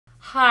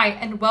Hi,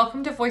 and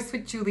welcome to Voice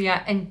with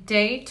Julia and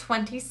day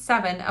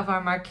 27 of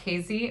our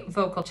Marchesi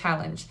Vocal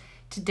Challenge.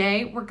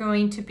 Today, we're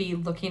going to be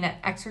looking at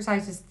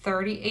exercises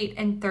 38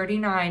 and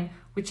 39,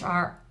 which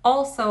are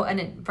also an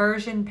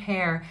inversion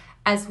pair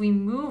as we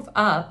move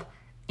up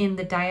in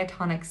the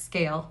diatonic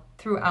scale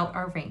throughout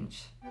our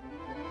range.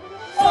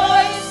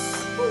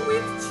 Voice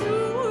with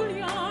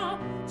Julia,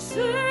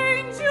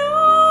 change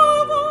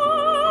your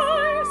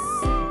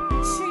voice,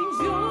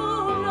 change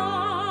your life.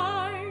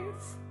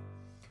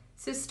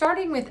 So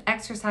starting with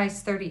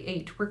exercise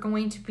 38, we're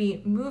going to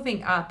be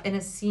moving up in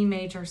a C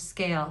major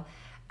scale.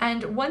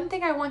 And one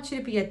thing I want you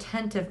to be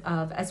attentive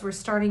of as we're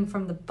starting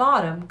from the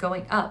bottom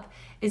going up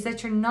is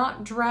that you're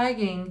not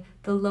dragging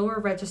the lower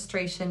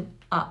registration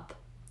up,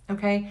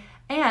 okay?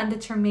 And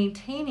that you're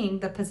maintaining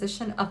the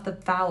position of the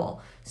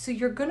vowel. So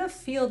you're gonna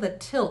feel the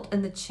tilt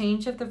and the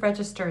change of the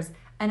registers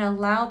and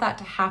allow that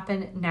to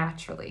happen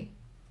naturally.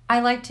 I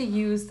like to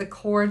use the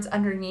chords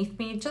underneath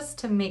me just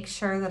to make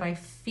sure that I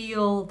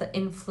feel the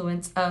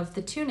influence of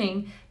the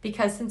tuning,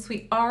 because since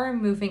we are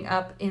moving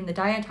up in the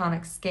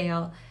diatonic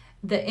scale,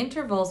 the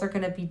intervals are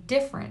going to be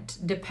different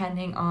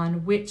depending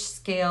on which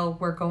scale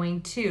we're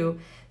going to.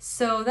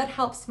 So that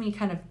helps me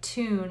kind of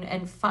tune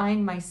and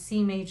find my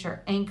C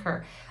major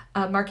anchor.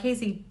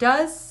 Marchesi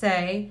does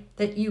say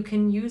that you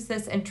can use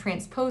this and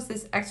transpose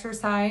this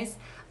exercise.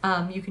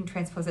 You can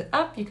transpose it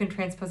up, you can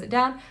transpose it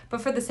down,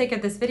 but for the sake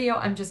of this video,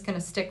 I'm just going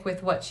to stick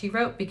with what she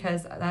wrote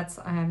because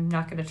I'm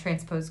not going to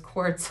transpose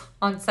chords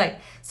on site.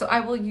 So I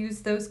will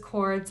use those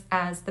chords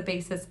as the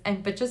basis,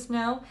 but just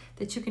know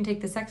that you can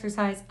take this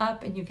exercise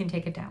up and you can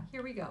take it down.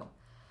 Here we go.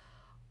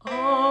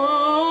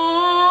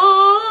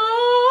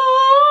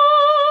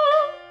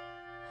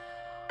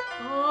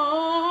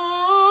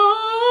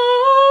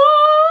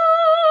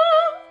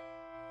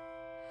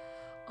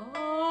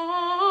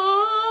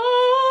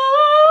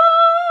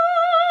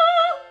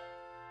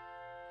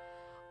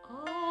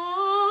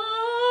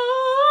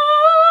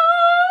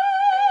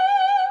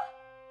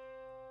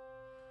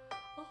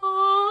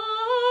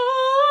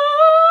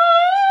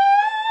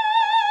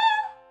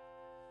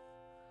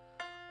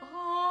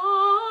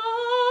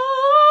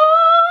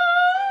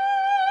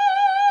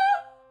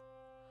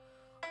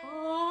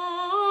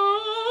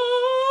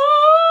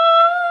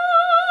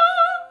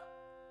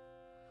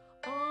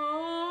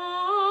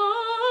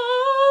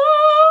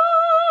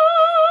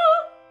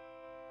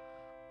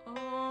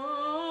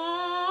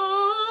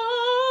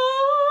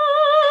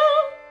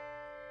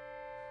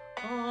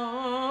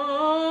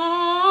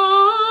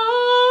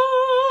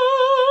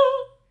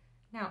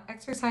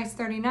 Exercise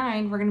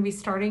 39, we're going to be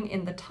starting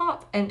in the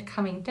top and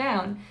coming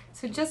down.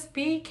 So just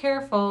be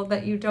careful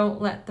that you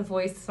don't let the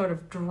voice sort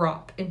of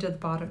drop into the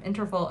bottom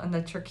interval and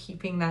that you're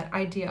keeping that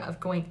idea of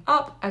going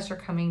up as you're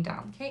coming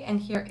down. Okay, and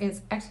here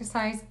is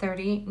exercise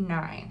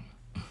 39.